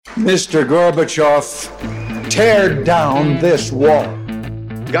Mr. Gorbachev, tear down this wall.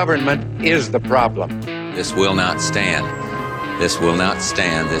 Government is the problem. This will not stand. This will not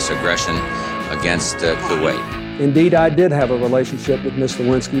stand, this aggression against Kuwait. Indeed, I did have a relationship with Ms.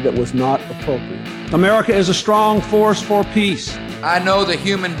 Lewinsky that was not appropriate. America is a strong force for peace. I know the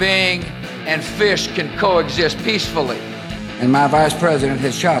human being and fish can coexist peacefully. And my vice president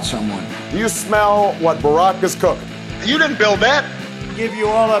has shot someone. Do you smell what Barack is cooking? You didn't build that. Give you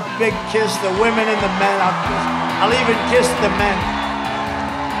all a big kiss, the women and the men. I'll even kiss the men.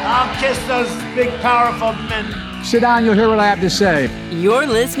 I'll kiss those big, powerful men. Sit down, you'll hear what I have to say. You're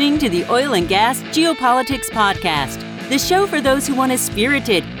listening to the Oil and Gas Geopolitics Podcast, the show for those who want a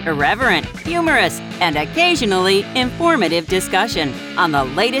spirited, irreverent, humorous, and occasionally informative discussion on the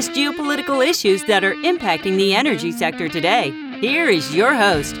latest geopolitical issues that are impacting the energy sector today. Here is your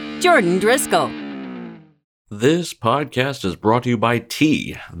host, Jordan Driscoll. This podcast is brought to you by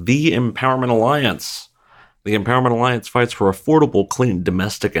T, the Empowerment Alliance. The Empowerment Alliance fights for affordable, clean,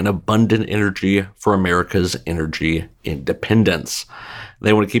 domestic, and abundant energy for America's energy independence.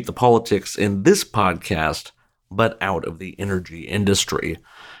 They want to keep the politics in this podcast, but out of the energy industry.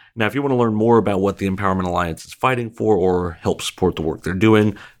 Now, if you want to learn more about what the Empowerment Alliance is fighting for or help support the work they're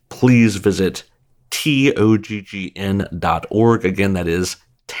doing, please visit TOGGN.org. Again, that is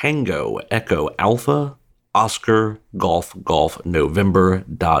Tango Echo Alpha Oscar Golf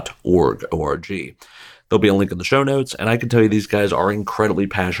November.org. O-R-G. There'll be a link in the show notes, and I can tell you these guys are incredibly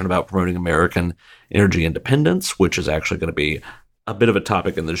passionate about promoting American energy independence, which is actually going to be a bit of a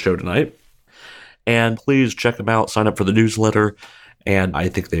topic in the show tonight. And please check them out, sign up for the newsletter, and I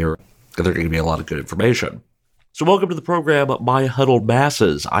think they're going to give you a lot of good information. So welcome to the program, My Huddled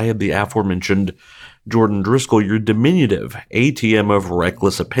Masses. I am the aforementioned Jordan Driscoll, your diminutive ATM of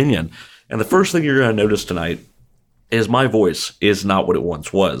reckless opinion. And the first thing you're going to notice tonight is my voice is not what it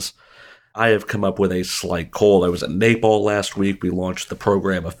once was. I have come up with a slight cold. I was at Naples last week. We launched the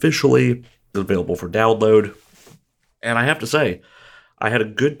program officially. It's available for download. And I have to say, I had a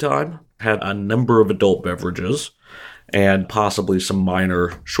good time, had a number of adult beverages, and possibly some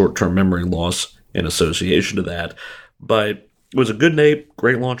minor short-term memory loss in association to that. But it was a good Nape,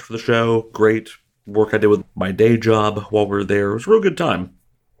 great launch for the show, great work I did with my day job while we were there. It was a real good time.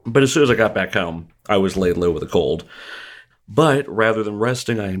 But as soon as I got back home, I was laid low with a cold. But rather than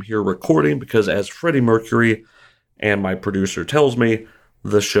resting, I am here recording because as Freddie Mercury and my producer tells me,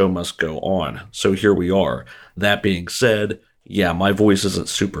 the show must go on. So here we are. That being said, yeah, my voice isn't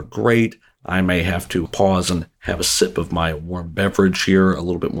super great. I may have to pause and have a sip of my warm beverage here a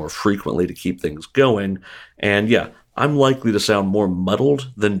little bit more frequently to keep things going. And yeah, I'm likely to sound more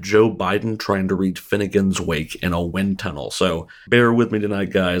muddled than Joe Biden trying to read Finnegan's Wake in a wind tunnel. So bear with me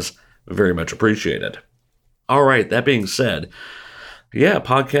tonight, guys. Very much appreciated. All right, that being said, yeah,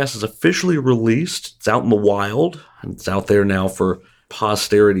 podcast is officially released. It's out in the wild. It's out there now for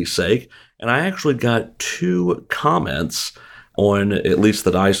posterity's sake. And I actually got 2 comments on, at least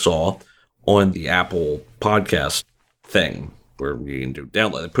that I saw, on the Apple podcast thing, where you can do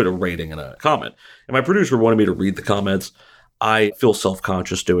download. They put a rating and a comment. And my producer wanted me to read the comments. I feel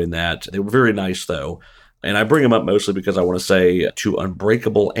self-conscious doing that. They were very nice, though. And I bring them up mostly because I want to say to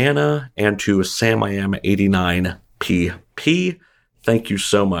Unbreakable Anna and to Sam I Am 89PP, thank you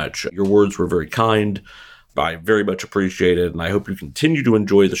so much. Your words were very kind. I very much appreciate it, and I hope you continue to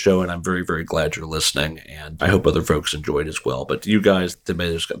enjoy the show, and I'm very, very glad you're listening, and I hope other folks enjoyed as well. But you guys,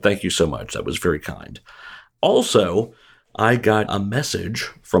 thank you so much. That was very kind. Also, I got a message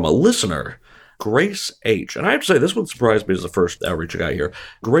from a listener, Grace H. And I have to say, this one surprised me as the first outreach I got here.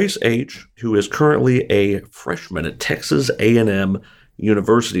 Grace H., who is currently a freshman at Texas A&M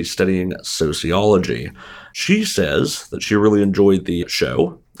University studying sociology. She says that she really enjoyed the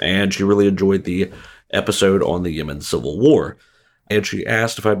show, and she really enjoyed the episode on the Yemen Civil War. And she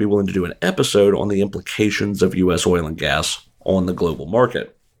asked if I'd be willing to do an episode on the implications of U.S. oil and gas on the global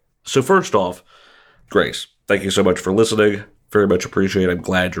market. So first off, Grace, thank you so much for listening. Very much appreciate it. I'm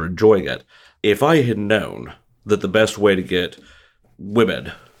glad you're enjoying it. If I had known that the best way to get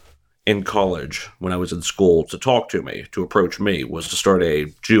women in college when I was in school to talk to me, to approach me, was to start a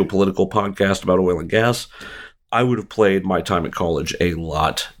geopolitical podcast about oil and gas, I would have played my time at college a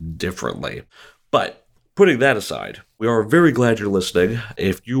lot differently. But putting that aside, we are very glad you're listening.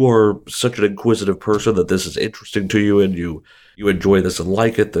 If you are such an inquisitive person that this is interesting to you and you enjoy this and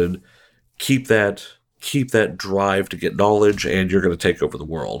like it, then keep that drive to get knowledge and you're going to take over the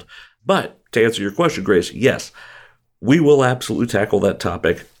world. But to answer your question, Grace, yes, we will absolutely tackle that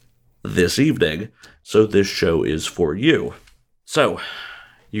topic this evening. So this show is for you. So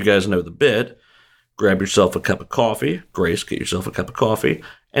you guys know the bit. Grab yourself a cup of coffee. Grace, get yourself a cup of coffee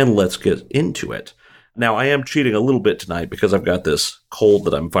and let's get into it. Now, I am cheating a little bit tonight because I've got this cold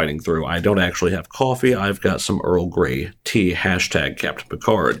that I'm fighting through. I don't actually have coffee. I've got some Earl Grey tea, hashtag Captain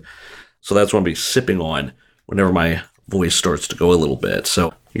Picard. So that's what I'll be sipping on whenever my voice starts to go a little bit.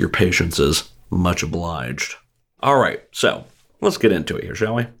 So your patience is much obliged. All right, so let's get into it here,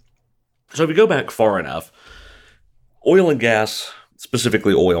 shall we? So if you go back far enough, oil and gas,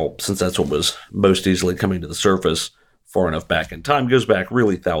 specifically oil, since that's what was most easily coming to the surface far enough back in time, goes back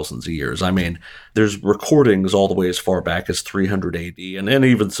really thousands of years. I mean, there's recordings all the way as far back as 300 AD, and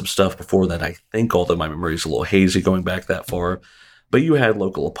even some stuff before that, I think, although my memory is a little hazy going back that far. But you had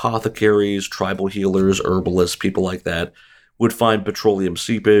local apothecaries, tribal healers, herbalists, people like that would find petroleum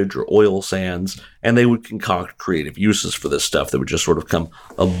seepage or oil sands, and they would concoct creative uses for this stuff that would just sort of come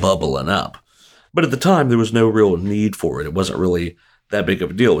bubbling up. But at the time, there was no real need for it. It wasn't really that big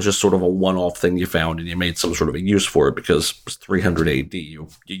of a deal. It was just sort of a one-off thing you found, and you made some sort of a use for it because it was 300 AD. You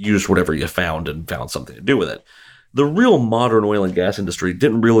used whatever you found and found something to do with it. The real modern oil and gas industry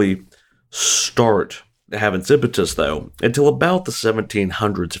didn't really start to have its impetus, though, until about the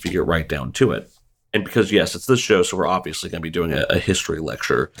 1700s, if you get right down to it. And because, yes, it's this show, so we're obviously going to be doing a history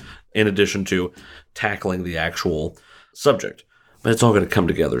lecture in addition to tackling the actual subject. But it's all going to come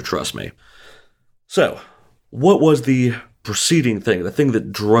together, trust me. So, what was the preceding thing, the thing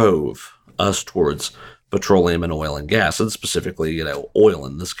that drove us towards petroleum and oil and gas, and specifically, oil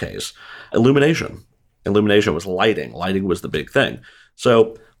in this case? Illumination. Illumination was lighting. Lighting was the big thing.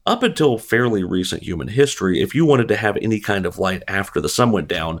 So, up until fairly recent human history, if you wanted to have any kind of light after the sun went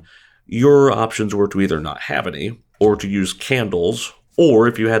down, your options were to either not have any, or to use candles, or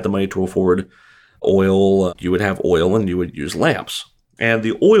if you had the money to afford oil, you would have oil and you would use lamps. And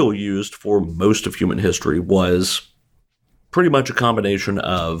the oil used for most of human history was pretty much a combination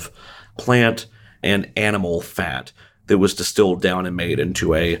of plant and animal fat that was distilled down and made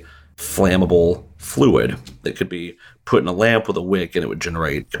into a flammable fluid that could be put in a lamp with a wick and it would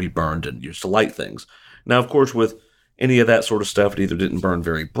generate, could be burned and used to light things. Now, of course, with any of that sort of stuff, it either didn't burn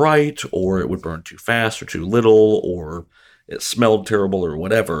very bright, or it would burn too fast or too little, or it smelled terrible or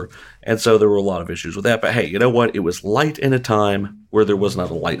whatever. And so there were a lot of issues with that. But hey, you know what? It was light in a time where there was not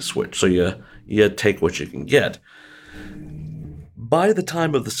a light switch. So you take what you can get. By the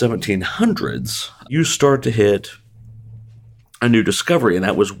time of the 1700s, you start to hit a new discovery, and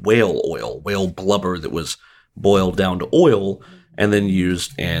that was whale oil, whale blubber that was boiled down to oil and then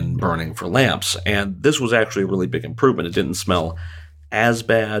used in burning for lamps. And this was actually a really big improvement. It didn't smell as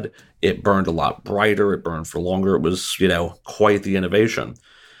bad. It burned a lot brighter. It burned for longer. It was, quite the innovation.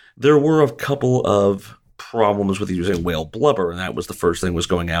 There were a couple of problems with using whale blubber, and that was the first thing was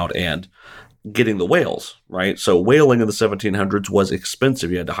going out and getting the whales, right? So whaling in the 1700s was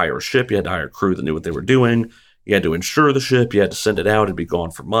expensive. You had to hire a ship. You had to hire a crew that knew what they were doing. You had to insure the ship. You had to send it out. It'd be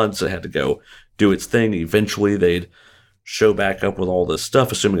gone for months. It had to go do its thing. Eventually, they'd show back up with all this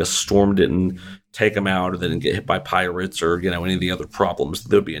stuff, assuming a storm didn't take them out or they didn't get hit by pirates or, any of the other problems.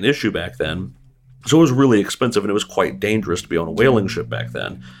 There would be an issue back then. So it was really expensive, and it was quite dangerous to be on a whaling ship back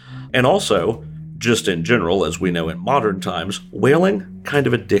then. And also, just in general, as we know in modern times, whaling, kind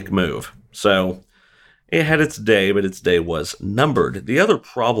of a dick move. So it had its day, but its day was numbered. The other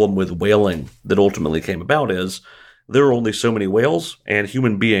problem with whaling that ultimately came about is there were only so many whales, and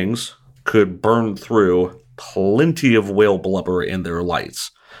human beings could burn through plenty of whale blubber in their lights.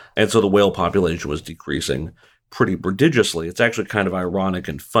 And so the whale population was decreasing pretty prodigiously. It's actually kind of ironic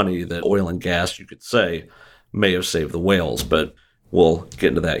and funny that oil and gas, you could say, may have saved the whales, but we'll get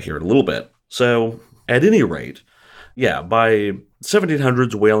into that here in a little bit. So, at any rate, by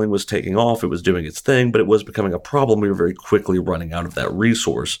 1700s, whaling was taking off. It was doing its thing, but it was becoming a problem. We were very quickly running out of that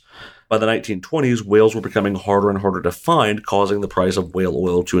resource. By the 1920s, whales were becoming harder and harder to find, causing the price of whale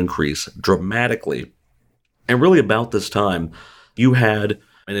oil to increase dramatically. And really about this time, you had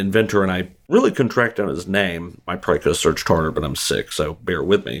an inventor, and I really couldn't track down his name. I probably could have searched harder, but I'm sick, so bear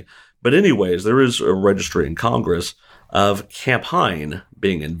with me. But anyways, there is a registry in Congress of campine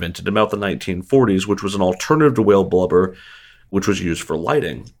being invented about the 1940s, which was an alternative to whale blubber, which was used for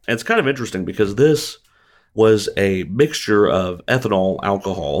lighting. And it's kind of interesting because this was a mixture of ethanol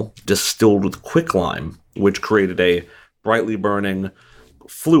alcohol distilled with quicklime, which created a brightly burning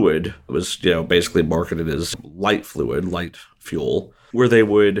fluid. It was, basically marketed as light fluid, light fuel, where they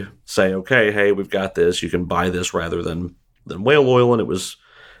would say, okay, hey, we've got this. You can buy this rather than whale oil. And it was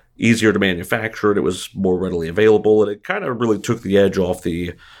easier to manufacture. It was more readily available. And it kind of really took the edge off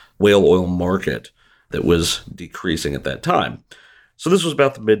the whale oil market that was decreasing at that time. So this was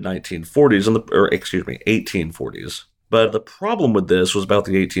about the mid-1940s, 1840s. But the problem with this was about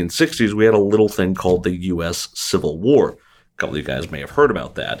the 1860s, we had a little thing called the U.S. Civil War couple of you guys may have heard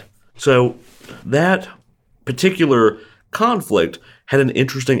about that. So that particular conflict had an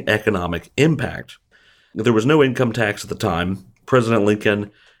interesting economic impact. There was no income tax at the time. President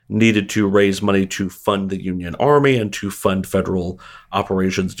Lincoln needed to raise money to fund the Union Army and to fund federal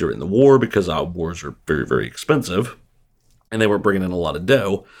operations during the war because wars are very, very expensive, and they were bringing in a lot of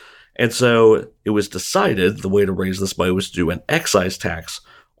dough. And so it was decided the way to raise this money was to do an excise tax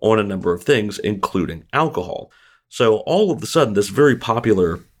on a number of things, including alcohol. So all of a sudden, this very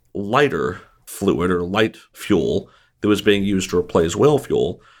popular lighter fluid or light fuel that was being used to replace whale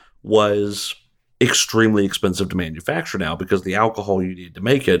fuel was extremely expensive to manufacture now because the alcohol you needed to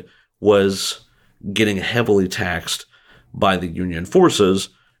make it was getting heavily taxed by the Union forces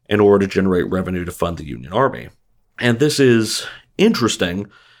in order to generate revenue to fund the Union Army. And this is interesting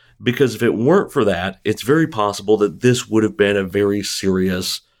because if it weren't for that, it's very possible that this would have been a very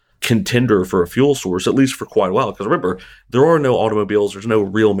serious contender for a fuel source, at least for quite a while. Because remember, there are no automobiles, there's no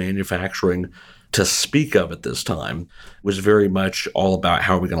real manufacturing to speak of at this time. It was very much all about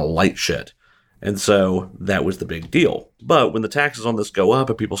how are we going to light shit. And so that was the big deal. But when the taxes on this go up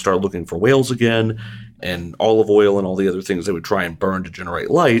and people start looking for whales again and olive oil and all the other things they would try and burn to generate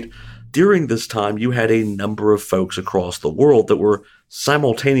light, during this time you had a number of folks across the world that were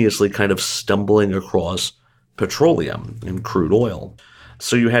simultaneously kind of stumbling across petroleum and crude oil.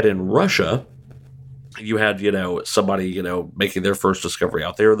 So you had in Russia, you had, somebody, making their first discovery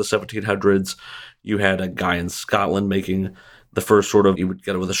out there in the 1700s. You had a guy in Scotland making the first you would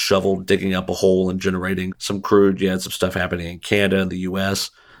get it with a shovel, digging up a hole and generating some crude. You had some stuff happening in Canada and the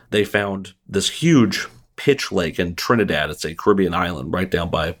U.S. They found this huge pitch lake in Trinidad. It's a Caribbean island right down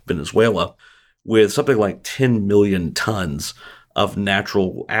by Venezuela with something like 10 million tons of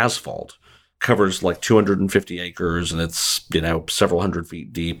natural asphalt. Covers like 250 acres and it's, several hundred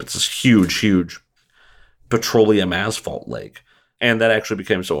feet deep. It's this huge, huge petroleum asphalt lake. And that actually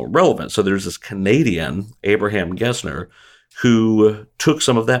became so irrelevant. So there's this Canadian, Abraham Gessner, who took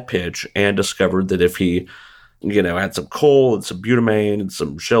some of that pitch and discovered that if he, had some coal and some butane and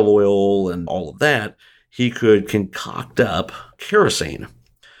some shell oil and all of that, he could concoct up kerosene,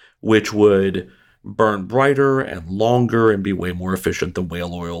 which would burn brighter and longer and be way more efficient than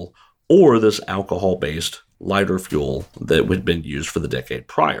whale oil or this alcohol-based lighter fuel that had been used for the decade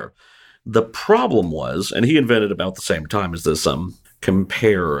prior. The problem was, and he invented about the same time as this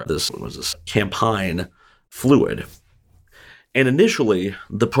Campine fluid. And initially,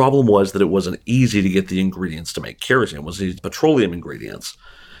 the problem was that it wasn't easy to get the ingredients to make kerosene. It was these petroleum ingredients,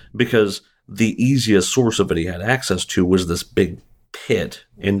 because the easiest source of it he had access to was this big pit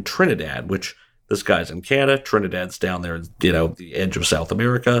in Trinidad, which this guy's in Canada. Trinidad's down there, the edge of South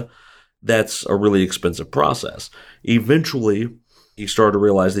America. That's a really expensive process. Eventually, he started to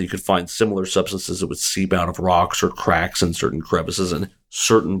realize that you could find similar substances that would seep out of rocks or cracks in certain crevices in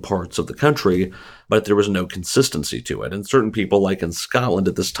certain parts of the country, but there was no consistency to it. And certain people, like in Scotland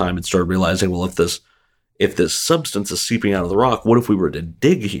at this time, had started realizing, well, if this substance is seeping out of the rock, what if we were to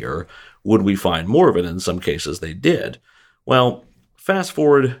dig here? Would we find more of it? In some cases, they did. Well, fast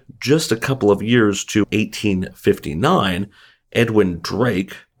forward just a couple of years to 1859, Edwin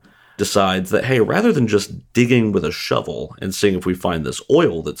Drake decides that, hey, rather than just digging with a shovel and seeing if we find this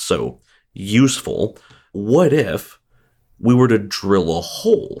oil that's so useful, what if we were to drill a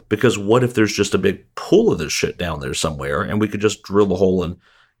hole? Because what if there's just a big pool of this shit down there somewhere and we could just drill a hole and,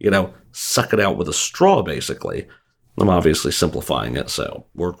 suck it out with a straw, basically. I'm obviously simplifying it, so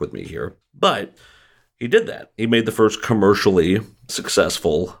work with me here. But he did that. He made the first commercially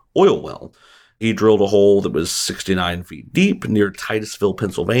successful oil well. He drilled a hole that was 69 feet deep near Titusville,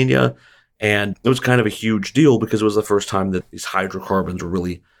 Pennsylvania, and it was kind of a huge deal because it was the first time that these hydrocarbons were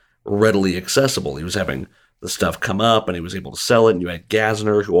really readily accessible. He was having the stuff come up and he was able to sell it, and you had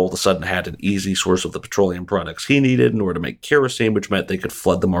Gassner, who all of a sudden had an easy source of the petroleum products he needed in order to make kerosene, which meant they could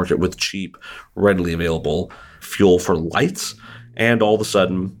flood the market with cheap, readily available fuel for lights. And all of a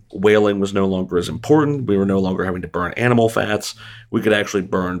sudden, whaling was no longer as important. We were no longer having to burn animal fats. We could actually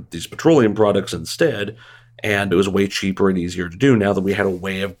burn these petroleum products instead, and it was way cheaper and easier to do now that we had a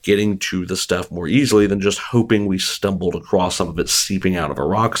way of getting to the stuff more easily than just hoping we stumbled across some of it seeping out of a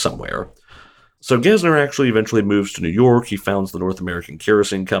rock somewhere. So Gessner actually eventually moves to New York. He founds the North American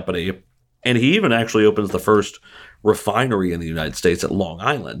Kerosene Company, and he even actually opens the first refinery in the United States at Long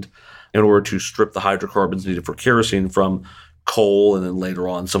Island in order to strip the hydrocarbons needed for kerosene from coal and then later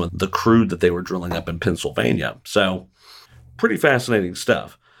on some of the crude that they were drilling up in Pennsylvania. So pretty fascinating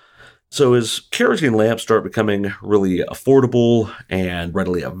stuff. So as kerosene lamps start becoming really affordable and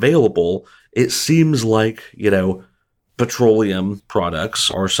readily available, it seems like, petroleum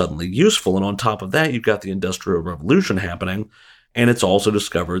products are suddenly useful. And on top of that, you've got the Industrial Revolution happening. And it's also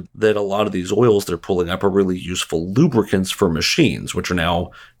discovered that a lot of these oils they're pulling up are really useful lubricants for machines, which are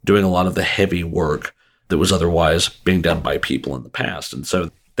now doing a lot of the heavy work that was otherwise being done by people in the past. And so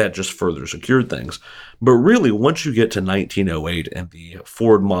that just further secured things. But really, once you get to 1908 and the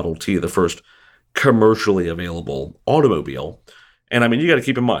Ford Model T, the first commercially available automobile, and I mean, you got to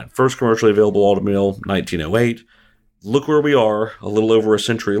keep in mind, first commercially available automobile, 1908. Look where we are a little over a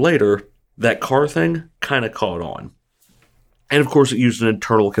century later. That car thing kind of caught on. And of course, it used an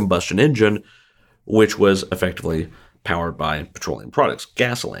internal combustion engine, which was effectively powered by petroleum products,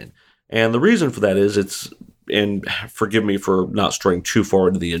 gasoline. And the reason for that is and forgive me for not straying too far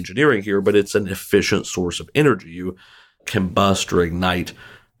into the engineering here, but it's an efficient source of energy. You combust or ignite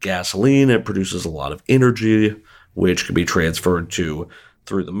gasoline. It produces a lot of energy, which can be transferred through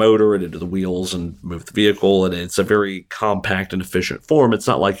the motor and into the wheels and move the vehicle. And it's a very compact and efficient form. It's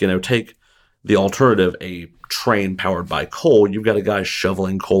not like, take the alternative, a train powered by coal. You've got a guy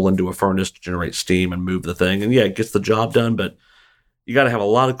shoveling coal into a furnace to generate steam and move the thing. And yeah, it gets the job done, but you got to have a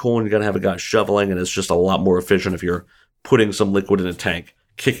lot of coal and you got to have a guy shoveling, and it's just a lot more efficient if you're putting some liquid in a tank,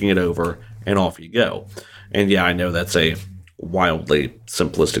 kicking it over, and off you go. And yeah, I know that's a wildly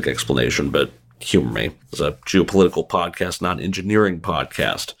simplistic explanation, but humor me. It's a geopolitical podcast, not an engineering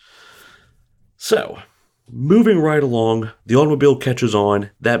podcast. So, moving right along, the automobile catches on.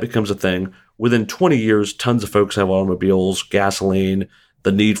 That becomes a thing. Within 20 years, tons of folks have automobiles, gasoline.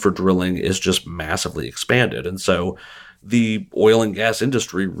 The need for drilling is just massively expanded. And so the oil and gas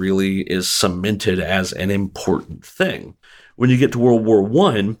industry really is cemented as an important thing. When you get to World War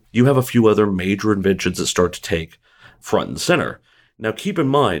I, you have a few other major inventions that start to take front and center. Now, keep in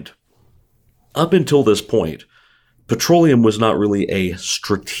mind, up until this point, petroleum was not really a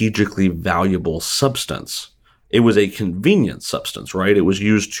strategically valuable substance. It was a convenient substance, right? It was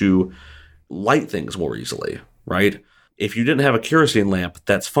used to light things more easily, right? If you didn't have a kerosene lamp,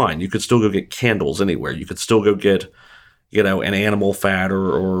 that's fine. You could still go get candles anywhere. You could still go get, an animal fat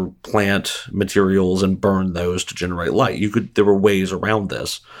or plant materials and burn those to generate light. There were ways around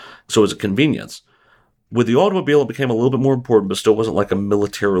this. So it was a convenience. With the automobile, it became a little bit more important, but still wasn't like a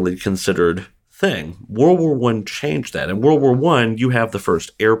militarily considered thing. World War I changed that. In World War I, you have the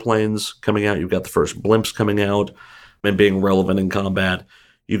first airplanes coming out. You've got the first blimps coming out and being relevant in combat.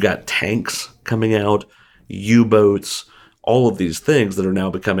 You've got tanks coming out, U-boats, all of these things that are now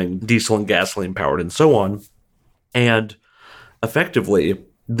becoming diesel and gasoline powered and so on. And effectively,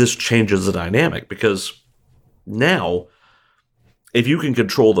 this changes the dynamic because now, if you can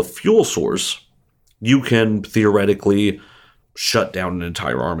control the fuel source, you can theoretically shut down an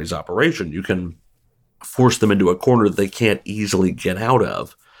entire army's operation. You can force them into a corner that they can't easily get out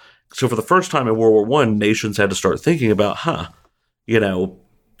of. So for the first time in World War I, nations had to start thinking about,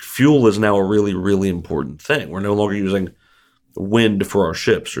 fuel is now a really, really important thing. We're no longer using wind for our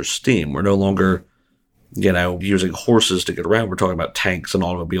ships or steam. We're no longer, using horses to get around. We're talking about tanks and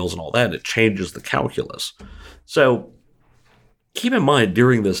automobiles and all that. It changes the calculus. So keep in mind,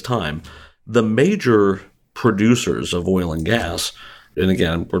 during this time, the major producers of oil and gas, and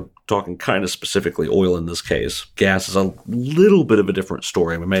again, we're talking kind of specifically oil in this case. Gas is a little bit of a different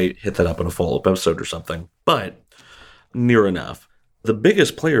story. We may hit that up in a follow-up episode or something, but near enough. The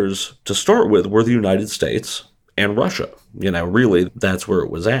biggest players to start with were the United States and Russia. Really, that's where it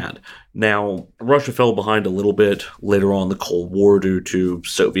was at. Now, Russia fell behind a little bit later on in the Cold War due to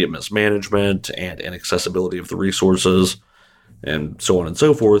Soviet mismanagement and inaccessibility of the resources and so on and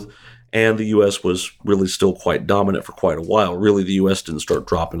so forth. And the U.S. was really still quite dominant for quite a while. Really, the U.S. didn't start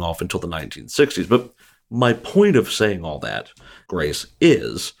dropping off until the 1960s. But my point of saying all that, Grace,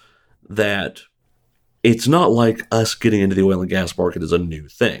 is that it's not like us getting into the oil and gas market is a new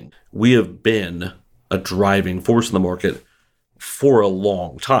thing. We have been a driving force in the market for a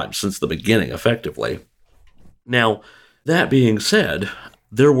long time, since the beginning, effectively. Now, that being said,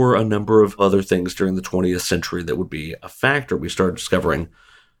 there were a number of other things during the 20th century that would be a factor. We started discovering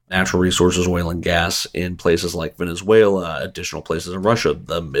natural resources, oil and gas, in places like Venezuela, additional places in Russia,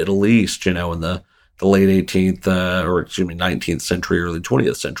 the Middle East, in the late 19th century, early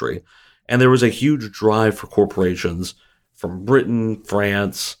 20th century. And there was a huge drive for corporations from Britain,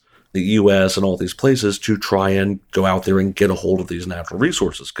 France, the U.S., and all these places to try and go out there and get a hold of these natural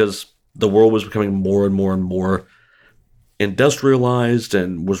resources because the world was becoming more and more and more industrialized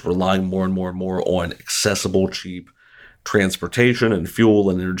and was relying more and more and more on accessible, cheap transportation and fuel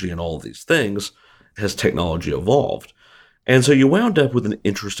and energy and all of these things as technology evolved. And so you wound up with an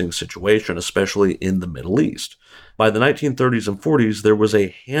interesting situation, especially in the Middle East. By the 1930s and 40s, there was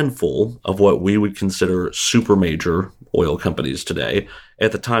a handful of what we would consider super major oil companies today.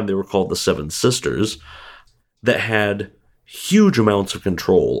 At the time, they were called the Seven Sisters, that had huge amounts of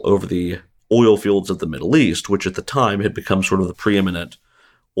control over the oil fields of the Middle East, which at the time had become sort of the preeminent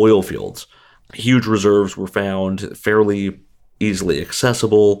oil fields. Huge reserves were found, fairly easily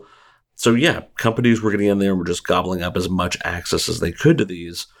accessible. So yeah, companies were getting in there and were just gobbling up as much access as they could to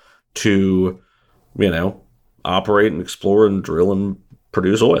these to, operate and explore and drill and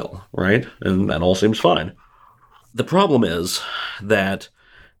produce oil, right? And that all seems fine. The problem is that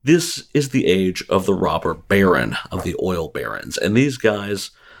this is the age of the robber baron, of the oil barons. And these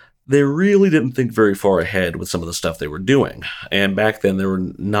guys, they really didn't think very far ahead with some of the stuff they were doing. And back then, there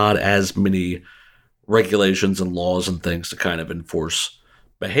were not as many regulations and laws and things to kind of enforce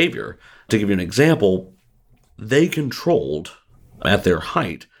behavior. To give you an example, they controlled, at their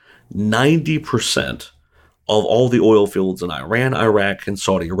height, 90% of all the oil fields in Iran, Iraq, and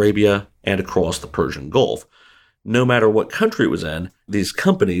Saudi Arabia, and across the Persian Gulf. No matter what country it was in, these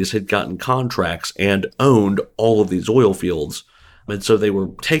companies had gotten contracts and owned all of these oil fields. And so they were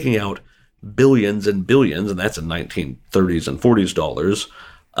taking out billions and billions, and that's in 1930s and 40s dollars,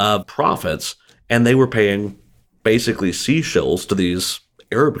 of profits, and they were paying basically seashells to these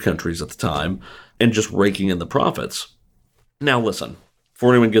Arab countries at the time and just raking in the profits. Now listen,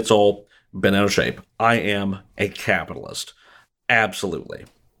 before anyone gets all bent out of shape, I am a capitalist. Absolutely.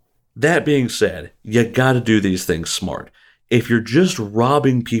 That being said, you got to do these things smart. If you're just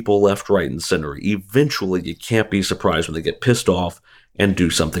robbing people left, right, and center, eventually you can't be surprised when they get pissed off and do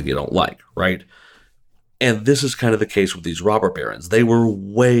something you don't like, right? And this is kind of the case with these robber barons. They were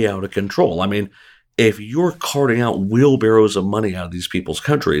way out of control. I mean, if you're carting out wheelbarrows of money out of these people's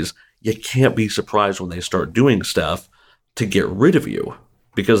countries, you can't be surprised when they start doing stuff to get rid of you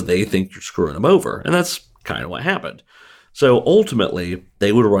because they think you're screwing them over. And that's kind of what happened. So ultimately,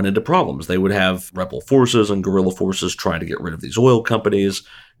 they would run into problems. They would have rebel forces and guerrilla forces trying to get rid of these oil companies.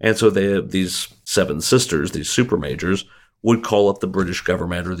 And so these Seven Sisters, these super majors, would call up the British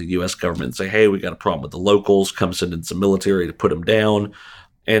government or the U.S. government and say, hey, we got a problem with the locals, come send in some military to put them down.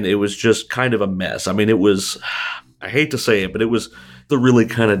 And it was just kind of a mess. I mean, it was, I hate to say it, but it was the really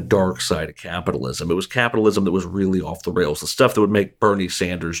kind of dark side of capitalism. It was capitalism that was really off the rails, the stuff that would make Bernie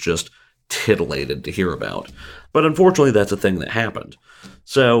Sanders just titillated to hear about. But unfortunately, that's a thing that happened.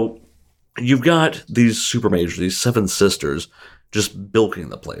 So you've got these super majors, these Seven Sisters, just bilking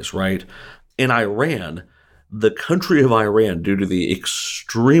the place, right? In Iran, the country of Iran, due to the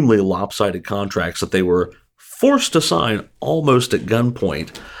extremely lopsided contracts that they were forced to sign almost at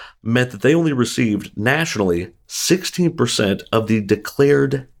gunpoint, meant that they only received nationally 16% of the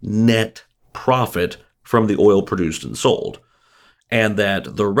declared net profit from the oil produced and sold. And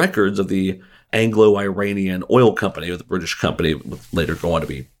that the records of the Anglo-Iranian Oil Company, or the British company, would later go on to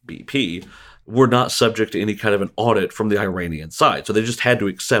be BP, were not subject to any kind of an audit from the Iranian side. So they just had to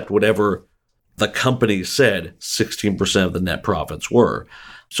accept whatever the company said 16% of the net profits were.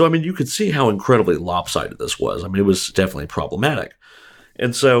 So, I mean, you could see how incredibly lopsided this was. I mean, it was definitely problematic.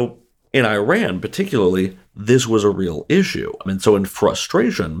 And so in Iran, particularly, this was a real issue. I mean, so in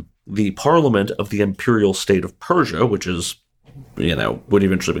frustration, the parliament of the imperial state of Persia, which is, would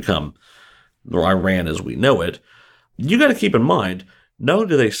eventually become Iran as we know it, you got to keep in mind, not only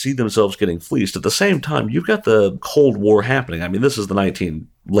do they see themselves getting fleeced, at the same time, you've got the Cold War happening. I mean, this is the late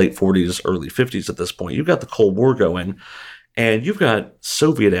 40s, early 50s at this point. You've got the Cold War going, and you've got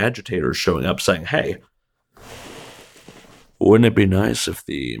Soviet agitators showing up saying, hey, wouldn't it be nice if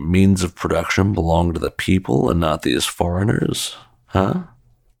the means of production belonged to the people and not these foreigners? Huh,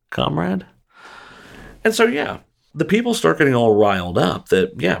 comrade? And so, yeah, the people start getting all riled up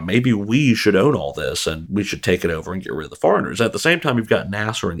that, yeah, maybe we should own all this and we should take it over and get rid of the foreigners. At the same time, you've got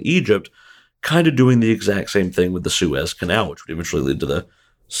Nasser in Egypt kind of doing the exact same thing with the Suez Canal, which would eventually lead to the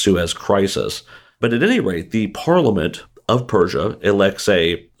Suez Crisis. But at any rate, the parliament of Persia elects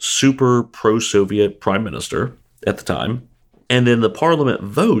a super pro-Soviet prime minister at the time, and then the parliament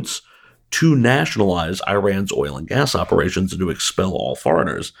votes to nationalize Iran's oil and gas operations and to expel all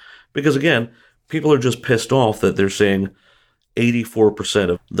foreigners. Because again, people are just pissed off that they're seeing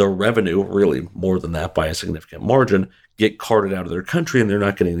 84% of the revenue, really more than that by a significant margin, get carted out of their country, and they're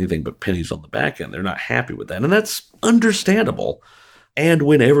not getting anything but pennies on the back end. They're not happy with that, and that's understandable. And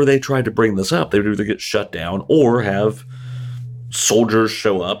whenever they tried to bring this up, they would either get shut down or have soldiers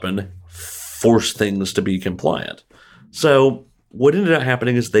show up and force things to be compliant. So what ended up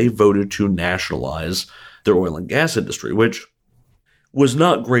happening is they voted to nationalize their oil and gas industry, which was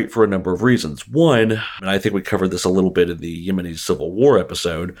not great for a number of reasons. One, and I think we covered this a little bit in the Yemeni Civil War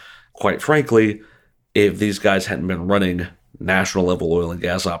episode, quite frankly, if these guys hadn't been running national level oil and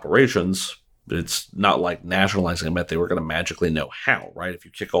gas operations, it's not like nationalizing them meant they were going to magically know how, right? If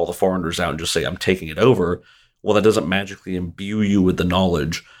you kick all the foreigners out and just say, I'm taking it over, well, that doesn't magically imbue you with the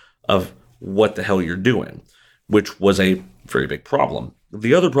knowledge of what the hell you're doing, which was a very big problem.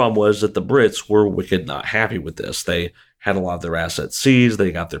 The other problem was that the Brits were wicked not happy with this. They had a lot of their assets seized.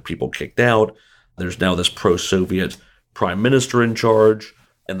 They got their people kicked out. There's now this pro-Soviet prime minister in charge,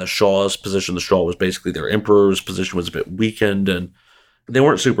 and the Shah's position, the Shah was basically their emperor's position, was a bit weakened, and they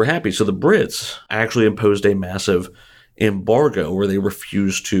weren't super happy. So the Brits actually imposed a massive embargo where they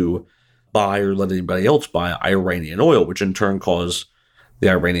refused to buy or let anybody else buy Iranian oil, which in turn caused the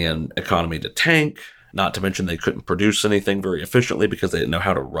Iranian economy to tank. Not to mention they couldn't produce anything very efficiently because they didn't know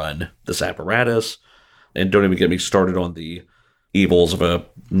how to run this apparatus. And don't even get me started on the evils of a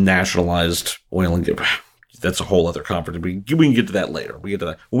nationalized oil and gas. That's a whole other conference. We can get to that later. We get to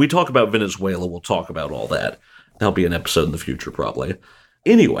that. When we talk about Venezuela, we'll talk about all that. That'll be an episode in the future, probably.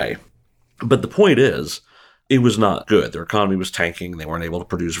 Anyway, but the point is, it was not good. Their economy was tanking. They weren't able to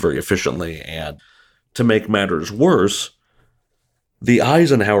produce very efficiently. And to make matters worse, the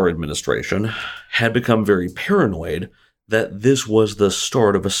Eisenhower administration had become very paranoid that this was the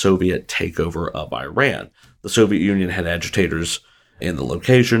start of a Soviet takeover of Iran. The Soviet Union had agitators in the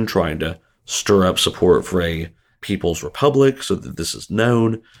location trying to stir up support for a People's Republic so that this is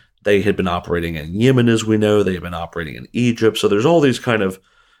known. They had been operating in Yemen, as we know. They had been operating in Egypt. So there's all these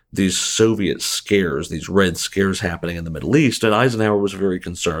these Soviet scares, these red scares happening in the Middle East. And Eisenhower was very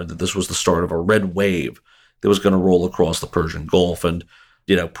concerned that this was the start of a red wave that was going to roll across the Persian Gulf and,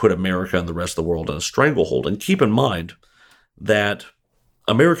 put America and the rest of the world in a stranglehold. And keep in mind that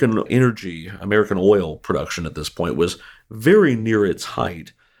American energy, American oil production at this point was very near its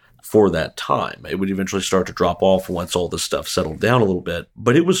height for that time. It would eventually start to drop off once all this stuff settled down a little bit,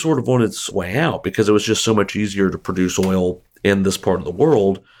 but it was sort of on its way out because it was just so much easier to produce oil in this part of the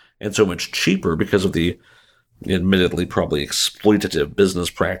world and so much cheaper because of the admittedly probably exploitative business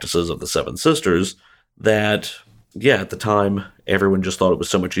practices of the Seven Sisters that, at the time, everyone just thought it was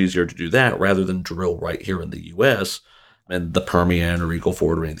so much easier to do that rather than drill right here in the U.S. and the Permian or Eagle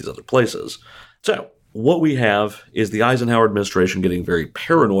Ford or any of these other places. So what we have is the Eisenhower administration getting very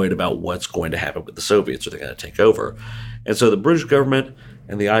paranoid about what's going to happen with the Soviets. Are they going to take over? And so the British government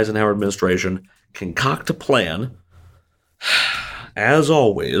and the Eisenhower administration concoct a plan, as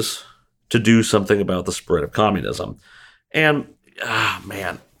always, to do something about the spread of communism. And,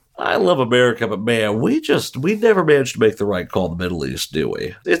 I love America, but we never managed to make the right call in the Middle East, do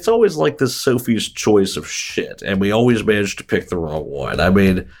we? It's always like this Sophie's choice of shit, and we always manage to pick the wrong one.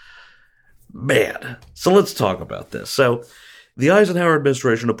 So let's talk about this. So the Eisenhower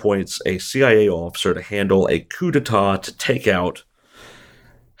administration appoints a CIA officer to handle a coup d'etat to take out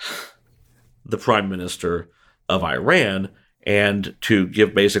the prime minister of Iran and to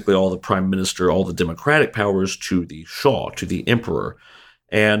give basically all the democratic powers to the Shah, to the emperor.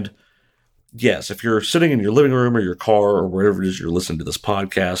 And yes, if you're sitting in your living room or your car or wherever it is you're listening to this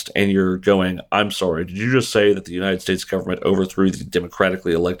podcast and you're going, I'm sorry, did you just say that the United States government overthrew the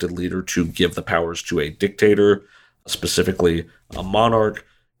democratically elected leader to give the powers to a dictator, specifically a monarch,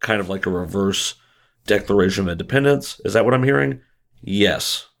 kind of like a reverse Declaration of Independence? Is that what I'm hearing?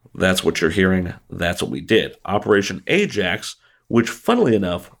 Yes, that's what you're hearing. That's what we did. Operation Ajax, which funnily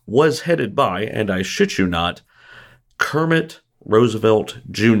enough was headed by, and I shit you not, Kermit Roosevelt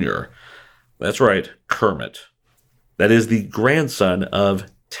Jr. That's right, Kermit. That is the grandson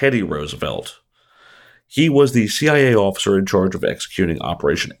of Teddy Roosevelt. He was the CIA officer in charge of executing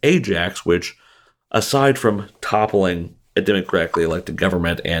Operation Ajax, which, aside from toppling a democratically elected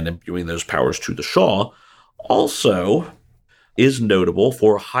government and imbuing those powers to the Shah, also is notable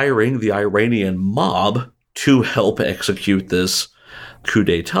for hiring the Iranian mob to help execute this coup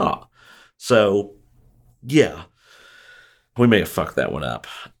d'etat. So, we may have fucked that one up,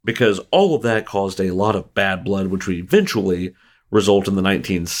 because all of that caused a lot of bad blood, which would eventually result in the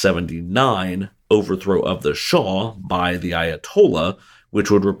 1979 overthrow of the Shah by the Ayatollah,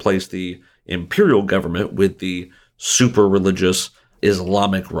 which would replace the imperial government with the super religious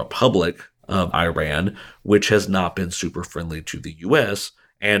Islamic Republic of Iran, which has not been super friendly to the U.S.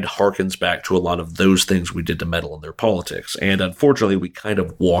 and harkens back to a lot of those things we did to meddle in their politics. And unfortunately, we kind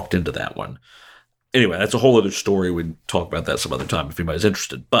of walked into that one. Anyway, that's a whole other story. We'd talk about that some other time if anybody's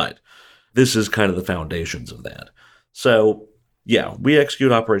interested. But this is kind of the foundations of that. So, we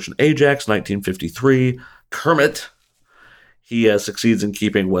execute Operation Ajax, 1953. Kermit, He succeeds in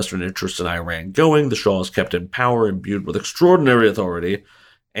keeping Western interests in Iran going. The Shah is kept in power, imbued with extraordinary authority,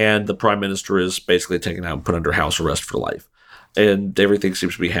 and the prime minister is basically taken out and put under house arrest for life. And everything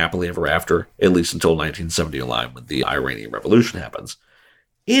seems to be happily ever after, at least until 1979 when the Iranian Revolution happens.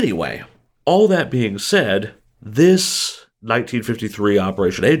 Anyway, all that being said, this 1953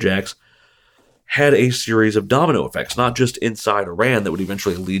 Operation Ajax had a series of domino effects, not just inside Iran that would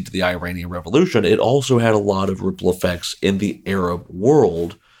eventually lead to the Iranian Revolution. It also had a lot of ripple effects in the Arab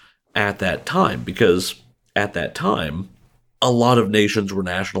world at that time, because at that time, a lot of nations were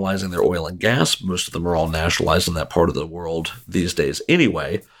nationalizing their oil and gas. Most of them are all nationalized in that part of the world these days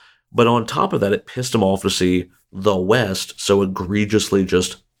anyway. But on top of that, it pissed them off to see the West so egregiously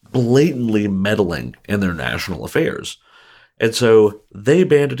just blatantly meddling in their national affairs. And so they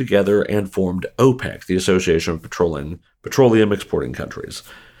banded together and formed OPEC, the Association of Petroleum Exporting Countries,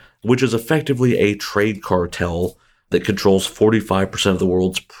 which is effectively a trade cartel that controls 45% of the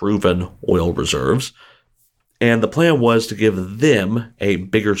world's proven oil reserves. And the plan was to give them a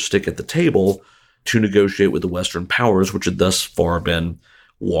bigger stick at the table to negotiate with the Western powers, which had thus far been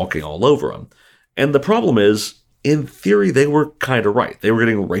walking all over them. And the problem is, in theory, they were kind of right. They were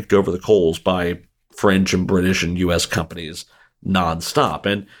getting raked over the coals by French and British and U.S. companies nonstop.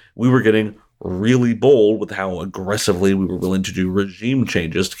 And we were getting really bold with how aggressively we were willing to do regime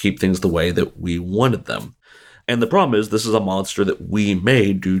changes to keep things the way that we wanted them. And the problem is, this is a monster that we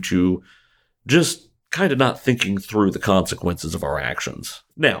made due to just kind of not thinking through the consequences of our actions.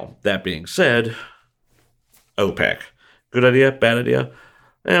 Now, that being said, OPEC. Good idea? Bad idea?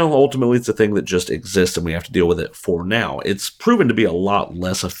 Well, ultimately, it's a thing that just exists and we have to deal with it for now. It's proven to be a lot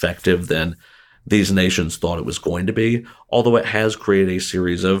less effective than these nations thought it was going to be, although it has created a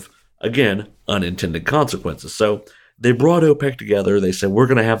series of, again, unintended consequences. So they brought OPEC together. They said, we're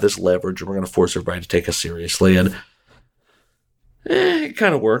going to have this leverage and we're going to force everybody to take us seriously. And it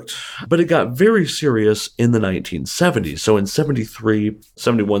kind of worked, but it got very serious in the 1970s. So in 73,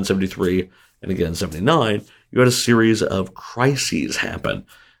 71, 73, and again 79, you had a series of crises happen.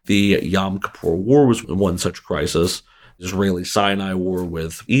 The Yom Kippur War was one such crisis. The Israeli Sinai War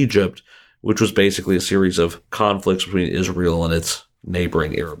with Egypt, which was basically a series of conflicts between Israel and its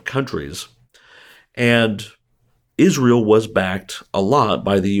neighboring Arab countries. And Israel was backed a lot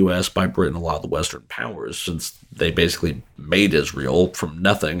by the U.S., by Britain, a lot of the Western powers, since they basically made Israel from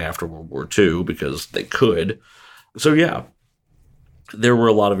nothing after World War II because they could. So yeah, there were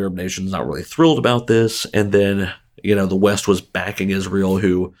a lot of Arab nations not really thrilled about this. And then, the West was backing Israel,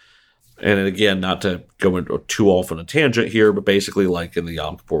 who, and again, not to go into too often a tangent here, but basically like in the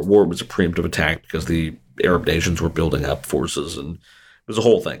Yom Kippur War, it was a preemptive attack because the Arab nations were building up forces and it was a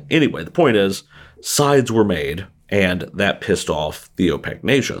whole thing. Anyway, the point is, sides were made, and that pissed off the OPEC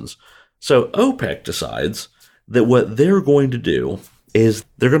nations. So OPEC decides that what they're going to do is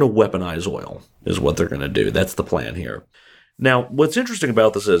they're going to weaponize oil, is what they're going to do. That's the plan here. Now, what's interesting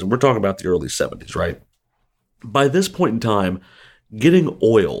about this is, and we're talking about the early 70s, right? By this point in time, getting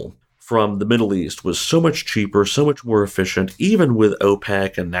oil from the Middle East was so much cheaper, so much more efficient, even with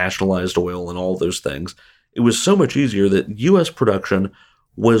OPEC and nationalized oil and all those things. It was so much easier that U.S. production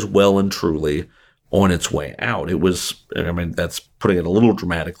was well and truly on its way out. It was, that's putting it a little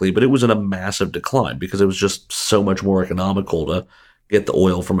dramatically, but it was in a massive decline because it was just so much more economical to get the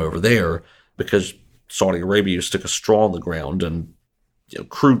oil from over there because Saudi Arabia used to stick a straw in the ground and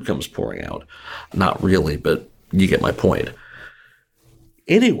crude comes pouring out. Not really, but you get my point.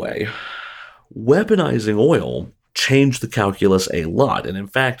 Anyway, weaponizing oil changed the calculus a lot. And in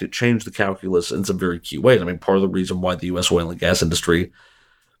fact, it changed the calculus in some very key ways. Part of the reason why the U.S. oil and gas industry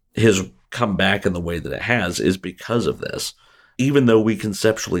has come back in the way that it has is because of this. Even though we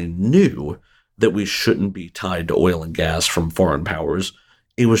conceptually knew that we shouldn't be tied to oil and gas from foreign powers,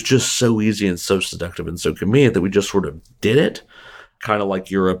 it was just so easy and so seductive and so convenient that we just sort of did it. Kind of like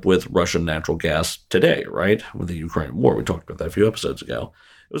Europe with Russian natural gas today, right? With the Ukraine war. We talked about that a few episodes ago.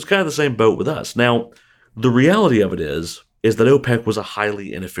 It was kind of the same boat with us. Now, the reality of it is that OPEC was a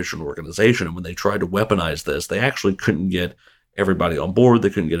highly inefficient organization. And when they tried to weaponize this, they actually couldn't get everybody on board.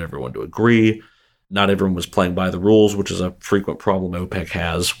 They couldn't get everyone to agree. Not everyone was playing by the rules, which is a frequent problem OPEC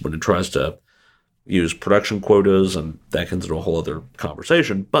has when it tries to use production quotas, and that gets into a whole other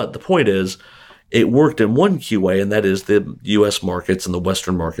conversation. But the point is, it worked in one key way, and that is the U.S. markets and the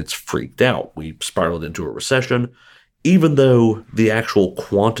Western markets freaked out. We spiraled into a recession. Even though the actual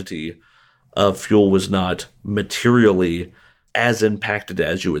quantity of fuel was not materially as impacted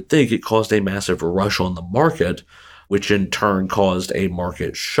as you would think, it caused a massive rush on the market, which in turn caused a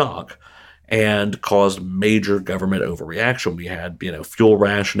market shock and caused major government overreaction. We had, fuel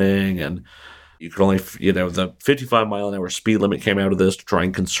rationing and, You could only, the 55 mile an hour speed limit came out of this to try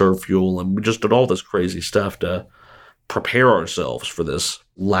and conserve fuel. And we just did all this crazy stuff to prepare ourselves for this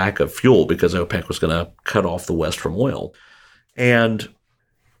lack of fuel because OPEC was going to cut off the West from oil. And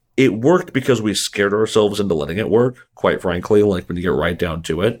it worked because we scared ourselves into letting it work, quite frankly, like when you get right down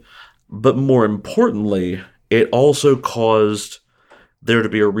to it. But more importantly, it also caused there to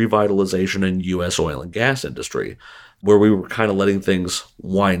be a revitalization in U.S. oil and gas industry, where we were kind of letting things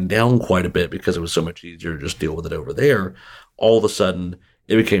wind down quite a bit because it was so much easier to just deal with it over there. All of a sudden,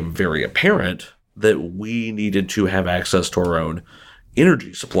 it became very apparent that we needed to have access to our own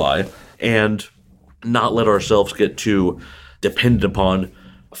energy supply and not let ourselves get too dependent upon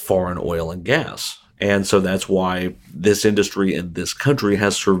foreign oil and gas. And so that's why this industry in this country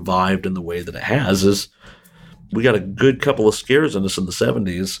has survived in the way that it has. Is we got a good couple of scares in us in the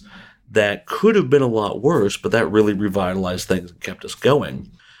 70s that could have been a lot worse, but that really revitalized things and kept us going.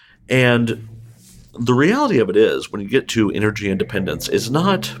 And the reality of it is, when you get to energy independence, it's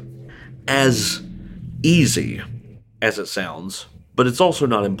not as easy as it sounds, but it's also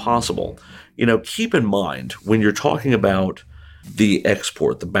not impossible. Keep in mind, when you're talking about the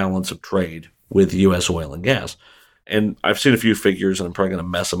export, the balance of trade with U.S. oil and gas, and I've seen a few figures, and I'm probably going to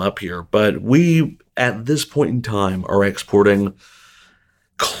mess them up here, but we, at this point in time, are exporting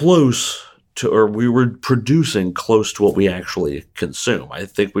close to, or we were producing close to what we actually consume. I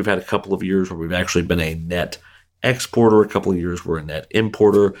think we've had a couple of years where we've actually been a net exporter, a couple of years we're a net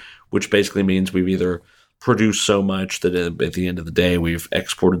importer, which basically means we've either produced so much that at the end of the day we've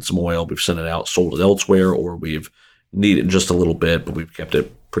exported some oil, we've sent it out, sold it elsewhere, or we've needed just a little bit, but we've kept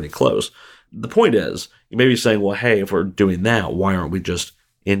it pretty close. The point is, you may be saying, well, hey, if we're doing that, why aren't we just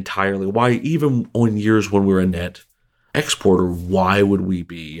entirely, why even on years when we're a net exporter, why would we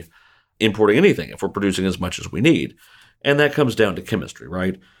be importing anything if we're producing as much as we need? And that comes down to chemistry,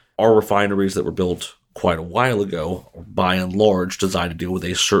 right? Our refineries that were built quite a while ago are by and large designed to deal with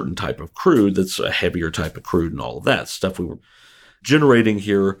a certain type of crude that's a heavier type of crude and all of that stuff we were generating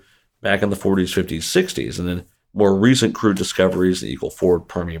here back in the 40s, 50s, 60s. And then more recent crude discoveries, the Eagle Ford,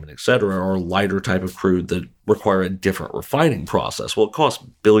 Permian, et cetera, are lighter type of crude that require a different refining process. Well, it costs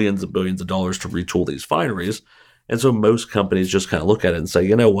billions and billions of dollars to retool these refineries. And so most companies just kind of look at it and say,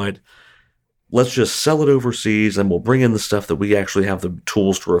 you know what, let's just sell it overseas and we'll bring in the stuff that we actually have the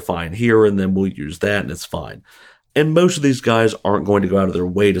tools to refine here, and then we'll use that and it's fine. And most of these guys aren't going to go out of their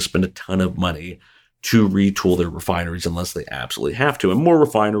way to spend a ton of money to retool their refineries unless they absolutely have to. And more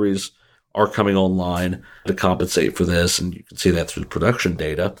refineries are coming online to compensate for this, and you can see that through the production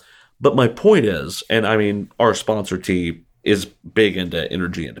data. But my point is, and I mean, our sponsor T is big into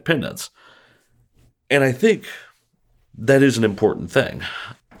energy independence. And I think that is an important thing.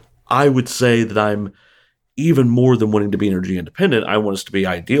 I would say that I'm even more than wanting to be energy independent. I want us to be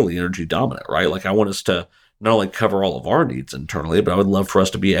ideally energy dominant, right? Like I want us to not only cover all of our needs internally, but I would love for us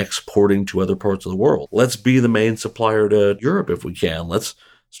to be exporting to other parts of the world. Let's be the main supplier to Europe if we can. Let's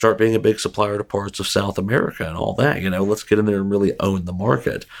start being a big supplier to parts of South America and all that. Let's get in there and really own the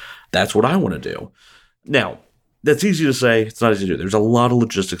market. That's what I want to do. Now, that's easy to say. It's not easy to do. There's a lot of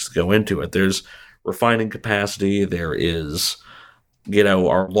logistics to go into it. There's refining capacity. There is,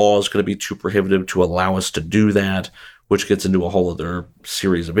 our law is going to be too prohibitive to allow us to do that, which gets into a whole other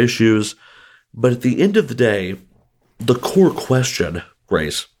series of issues. But at the end of the day, the core question,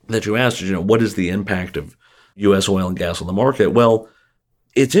 Grace, that you asked is, what is the impact of U.S. oil and gas on the market? Well,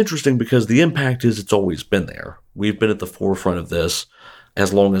 it's interesting because the impact is it's always been there. We've been at the forefront of this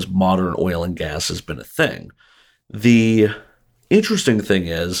as long as modern oil and gas has been a thing. The interesting thing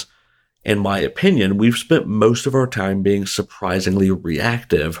is, in my opinion, we've spent most of our time being surprisingly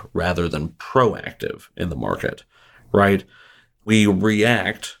reactive rather than proactive in the market, right? We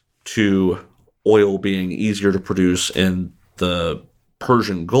react to oil being easier to produce in the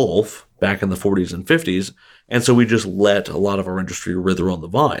Persian Gulf back in the 40s and 50s, and so we just let a lot of our industry wither on the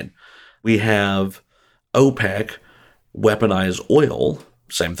vine. We have OPEC weaponize oil.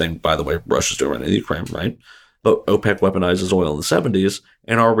 Same thing, by the way, Russia's doing in Ukraine, right? But OPEC weaponizes oil in the 70s,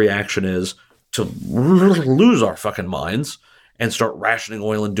 and our reaction is to lose our fucking minds and start rationing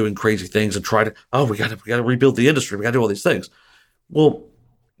oil and doing crazy things and try to, we got to rebuild the industry. We got to do all these things. Well,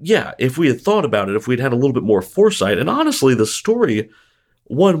 yeah, if we had thought about it, if we'd had a little bit more foresight, and honestly, the story,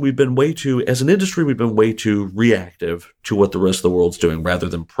 one, as an industry, we've been way too reactive to what the rest of the world's doing rather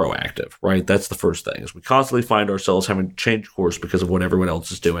than proactive, right? That's the first thing, is we constantly find ourselves having to change course because of what everyone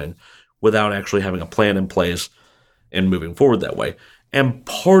else is doing without actually having a plan in place and moving forward that way. And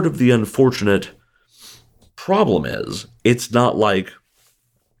part of the unfortunate problem is it's not like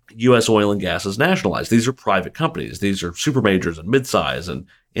U.S. oil and gas is nationalized. These are private companies. These are super majors and mid-size, and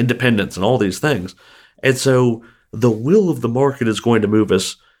independence and all these things. And so the will of the market is going to move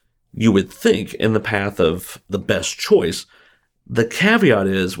us, you would think, in the path of the best choice. The caveat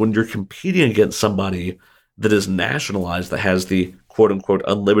is when you're competing against somebody that is nationalized, that has the quote-unquote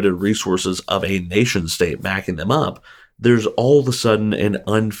unlimited resources of a nation state backing them up, there's all of a sudden an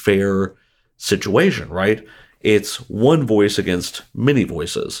unfair situation, right? It's one voice against many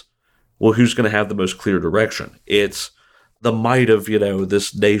voices. Well, who's going to have the most clear direction? It's the might of,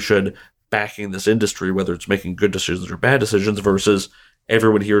 this nation backing this industry, whether it's making good decisions or bad decisions, versus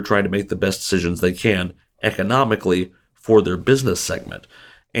everyone here trying to make the best decisions they can economically for their business segment.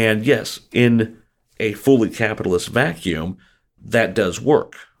 And yes, in a fully capitalist vacuum, that does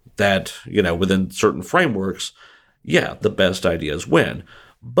work. That, within certain frameworks, the best ideas win.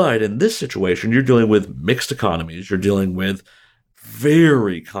 But in this situation, you're dealing with mixed economies. You're dealing with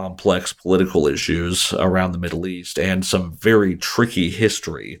very complex political issues around the Middle East and some very tricky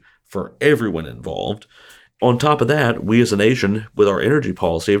history for everyone involved. On top of that, we as a nation, with our energy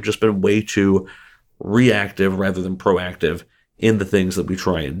policy, have just been way too reactive rather than proactive in the things that we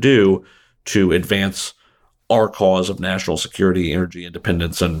try and do to advance our cause of national security, energy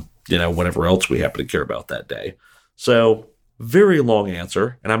independence, and, whatever else we happen to care about that day. So, very long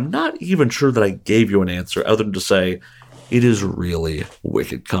answer, and I'm not even sure that I gave you an answer other than to say it is really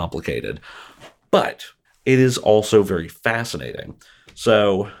wicked complicated. But it is also very fascinating.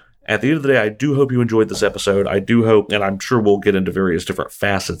 So, at the end of the day, I do hope you enjoyed this episode. I do hope, and I'm sure we'll get into various different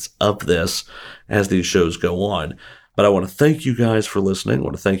facets of this as these shows go on. But I want to thank you guys for listening. I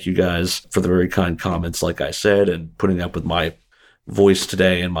want to thank you guys for the very kind comments, like I said, and putting up with my voice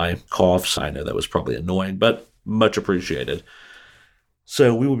today and my coughs. I know that was probably annoying, but much appreciated.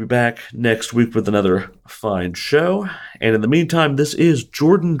 So we will be back next week with another fine show. And in the meantime, this is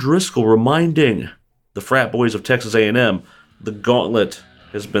Jordan Driscoll reminding the frat boys of Texas A&M the gauntlet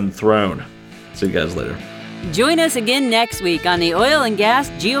has been thrown. See you guys later. Join us again next week on the Oil and Gas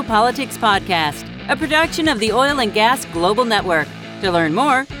Geopolitics Podcast, a production of the Oil and Gas Global Network. To learn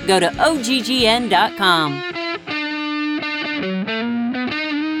more, go to oggn.com.